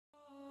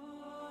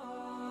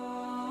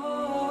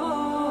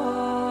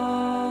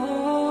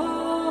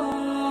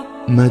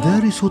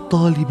مدارس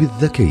الطالب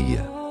الذكي.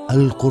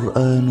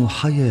 القرآن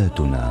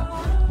حياتنا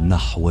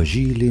نحو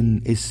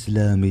جيل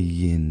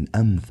إسلامي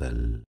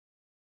أمثل.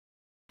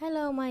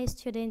 Hello my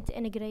student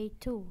in grade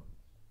 2.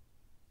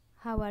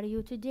 How are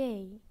you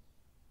today?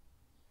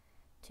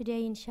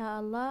 Today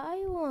inshallah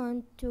I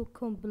want to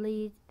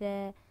complete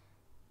the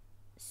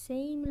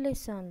same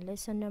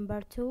lesson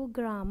number 2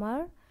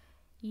 grammar,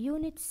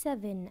 unit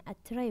 7 a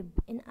trip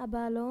in a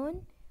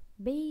balloon,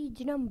 page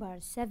number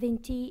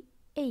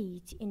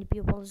 78 in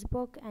pupils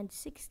book and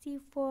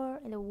 64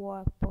 in the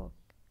workbook.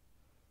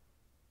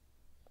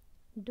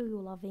 Do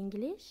you love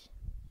English?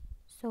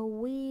 So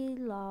we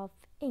love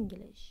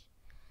English.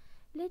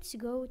 Let's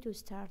go to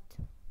start.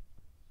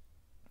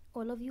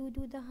 All of you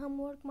do the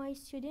homework, my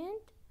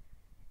student?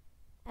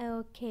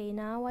 Okay,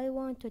 now I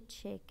want to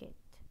check it.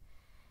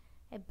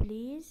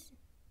 Please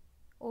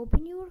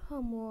open your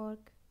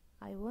homework.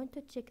 I want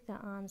to check the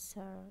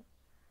answer.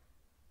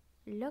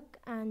 Look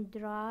and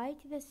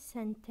write the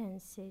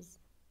sentences.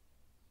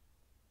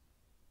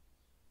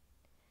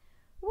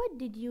 What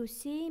did you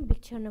see in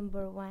picture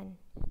number 1?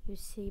 You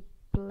see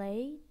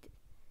plate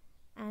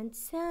and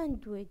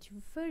sandwich.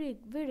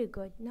 Very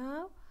good.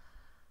 Now,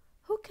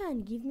 who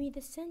can give me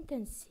the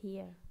sentence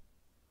here?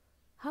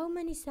 How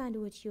many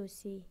sandwich you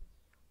see?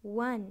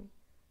 1.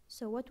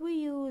 So what we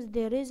use,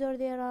 there is or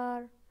there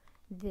are?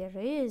 There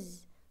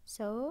is.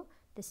 So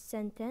the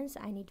sentence,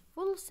 I need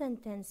full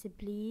sentence,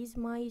 please,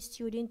 my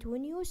student,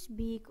 when you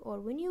speak or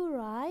when you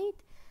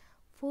write,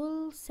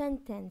 full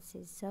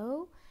sentences.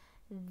 So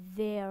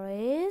there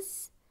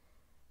is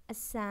a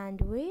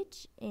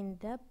sandwich in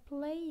the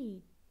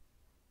plate.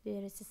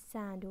 There is a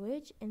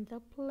sandwich in the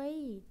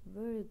plate.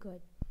 Very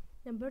good.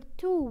 Number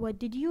 2, what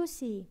did you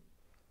see?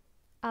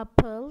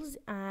 Apples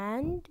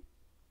and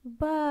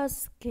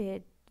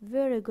basket.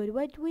 Very good.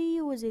 What we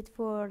use it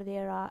for?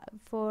 There are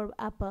for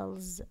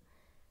apples.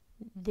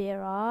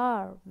 There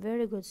are.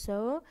 Very good.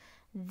 So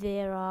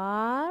there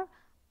are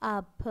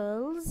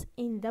apples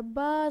in the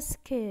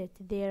basket.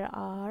 There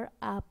are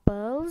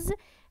apples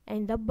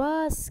in the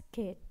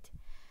basket.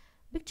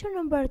 Picture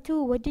number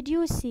 2, what did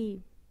you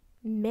see?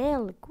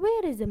 Milk.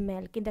 Where is the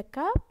milk? In the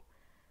cup?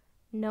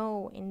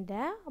 No, in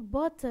the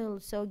bottle.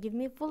 So give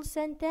me full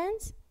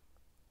sentence.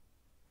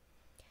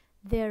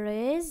 There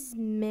is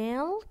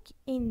milk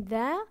in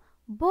the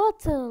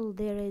bottle.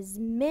 There is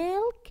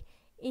milk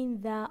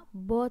in the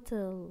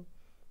bottle.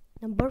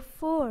 Number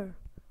 4,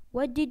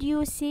 what did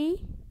you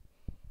see?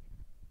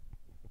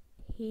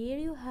 Here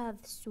you have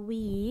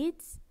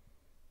sweets.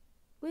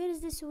 Where is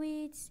the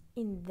sweets?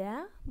 In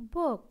the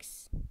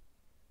box.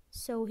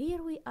 So here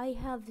I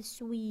have the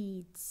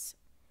sweets.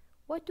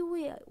 What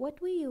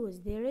we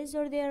use? There is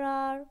or there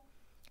are?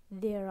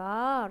 There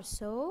are.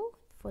 So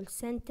full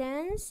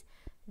sentence.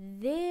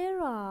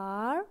 There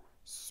are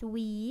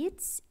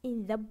sweets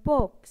in the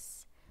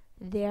box.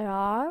 There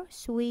are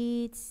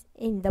sweets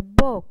in the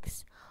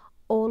box.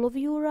 All of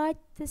you write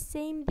the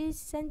same this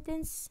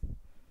sentence.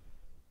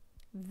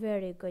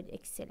 Very good,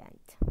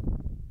 excellent.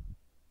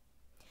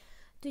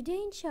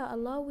 Today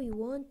inshallah we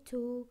want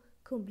to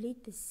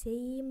complete the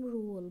same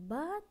rule,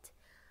 but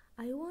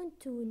I want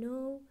to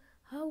know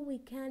how we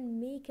can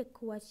make a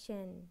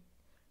question.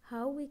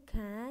 How we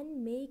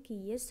can make a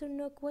yes or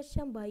no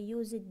question by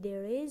using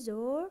there is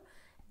or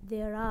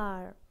there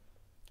are.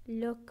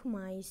 Look,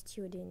 my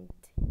student.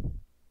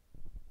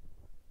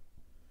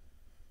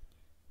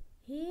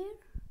 Here,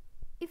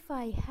 if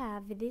I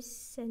have these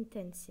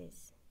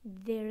sentences,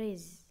 there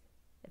is.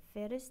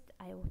 First,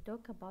 I will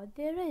talk about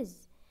there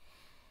is.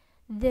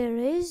 There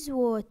is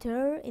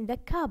water in the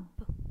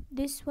cup.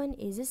 This one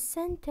is a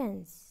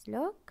sentence.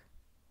 Look.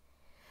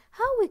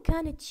 How we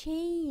can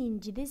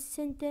change this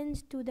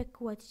sentence to the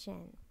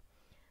question?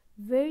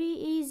 Very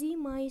easy,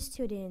 my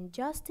student.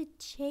 Just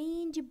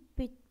change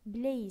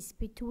place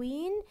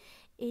between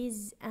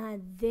is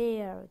and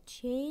there.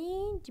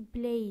 Change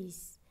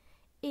place.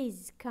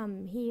 Is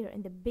come here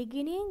in the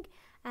beginning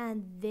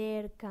and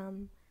there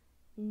come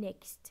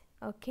next.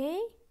 Okay?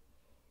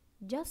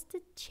 Just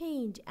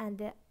change and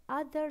the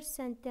other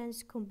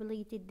sentence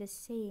completed the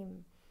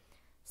same.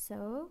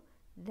 So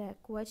the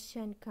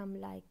question come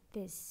like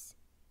this.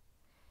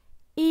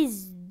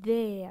 Is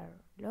there,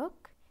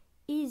 look,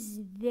 is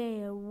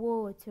there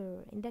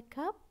water in the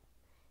cup?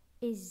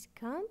 Is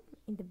come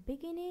in the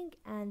beginning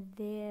and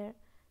there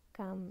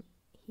come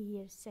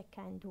here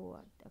second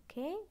word.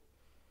 Okay?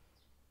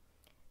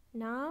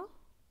 Now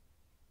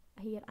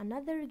here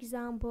another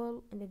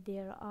example in the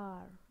there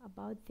are,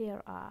 about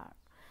there are.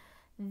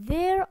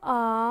 There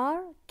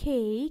are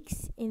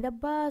cakes in the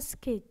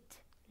basket.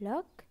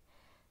 Look,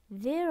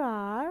 there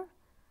are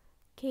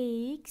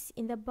cakes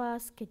in the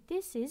basket.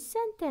 This is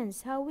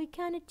sentence. How we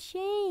can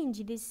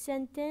change this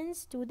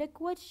sentence to the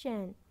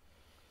question?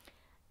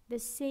 The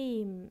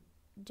same.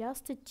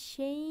 Just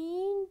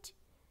change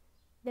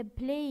the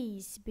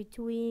place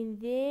between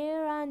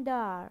there and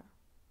are.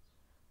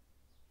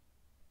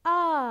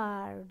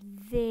 Are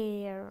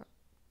there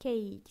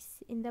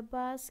cakes in the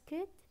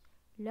basket?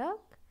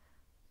 Look,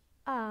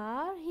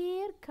 are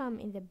here come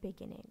in the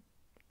beginning.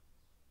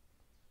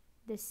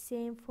 The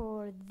same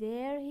for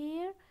there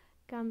here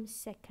comes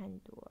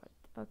second word.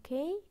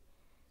 Okay,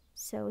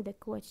 so the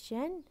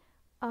question,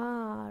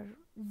 are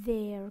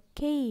there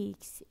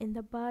cakes in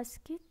the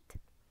basket?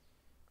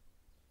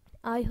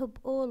 I hope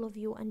all of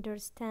you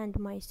understand,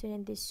 my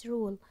student, this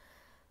rule.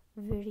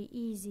 Very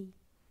easy.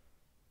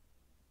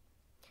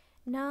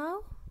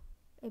 Now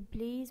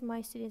please,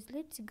 my students,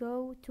 let's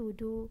go to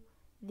do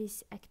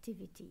this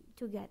activity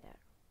together.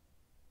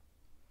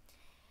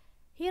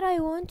 Here I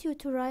want you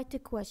to write a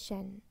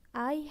question.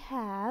 I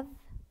have,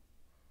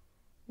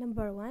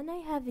 number 1, I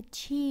have a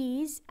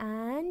cheese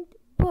and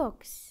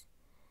box.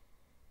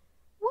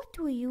 What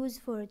we use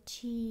for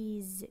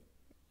cheese?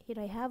 Here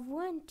I have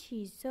 1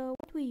 cheese, so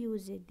what we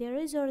use it? There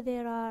is or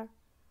there are?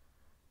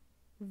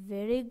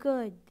 Very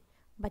good.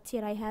 But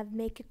here I have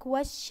make a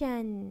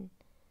question.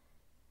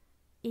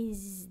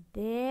 Is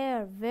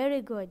there?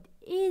 Very good.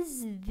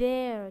 Is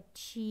there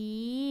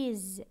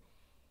cheese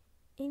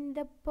in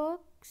the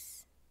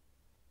box?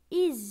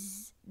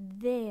 Is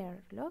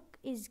there? Look,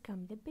 is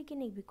come the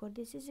beginning because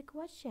this is a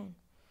question.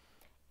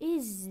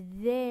 Is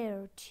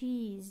there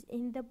cheese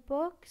in the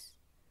box?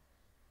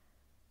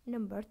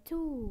 Number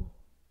 2.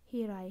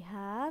 Here I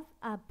have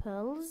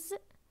apples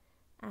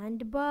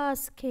and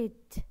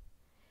basket.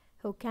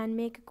 Who can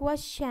make a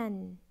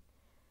question?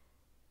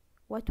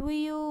 What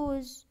we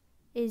use?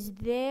 Is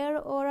there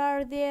or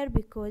are there?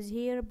 Because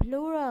here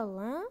plural,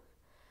 huh?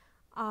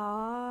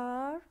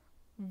 Are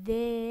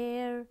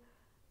there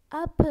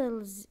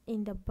apples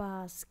in the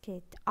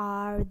basket?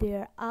 Are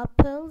there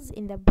apples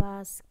in the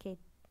basket?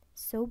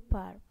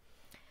 Super.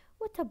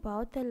 What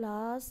about the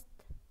last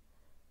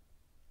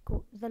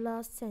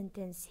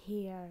sentence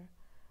here,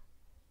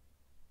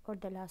 or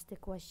the last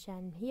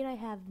question? Here I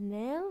have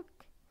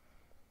milk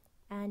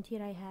and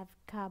here I have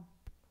cup.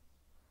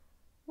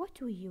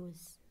 What we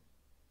use?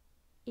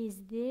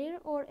 Is there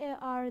or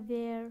are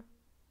there?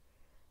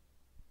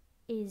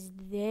 Is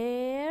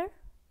there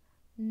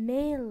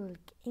milk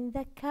in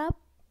the cup?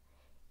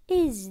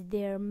 Is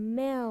there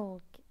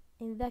milk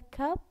in the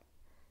cup?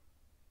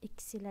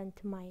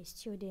 Excellent, my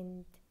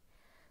student.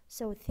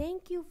 So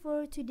thank you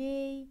for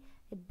today.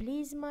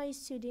 Please, my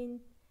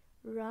student,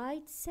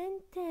 write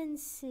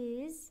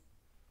sentences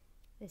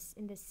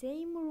in the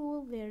same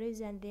rule, there is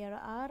and there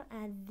are,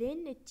 and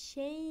then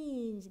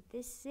change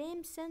the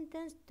same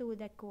sentence to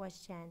the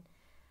question.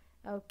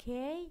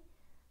 Okay,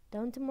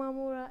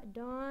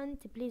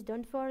 please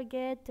don't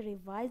forget to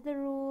revise the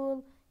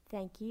rule.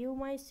 Thank you,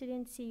 my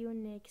students. See you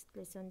next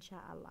lesson,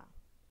 inshallah.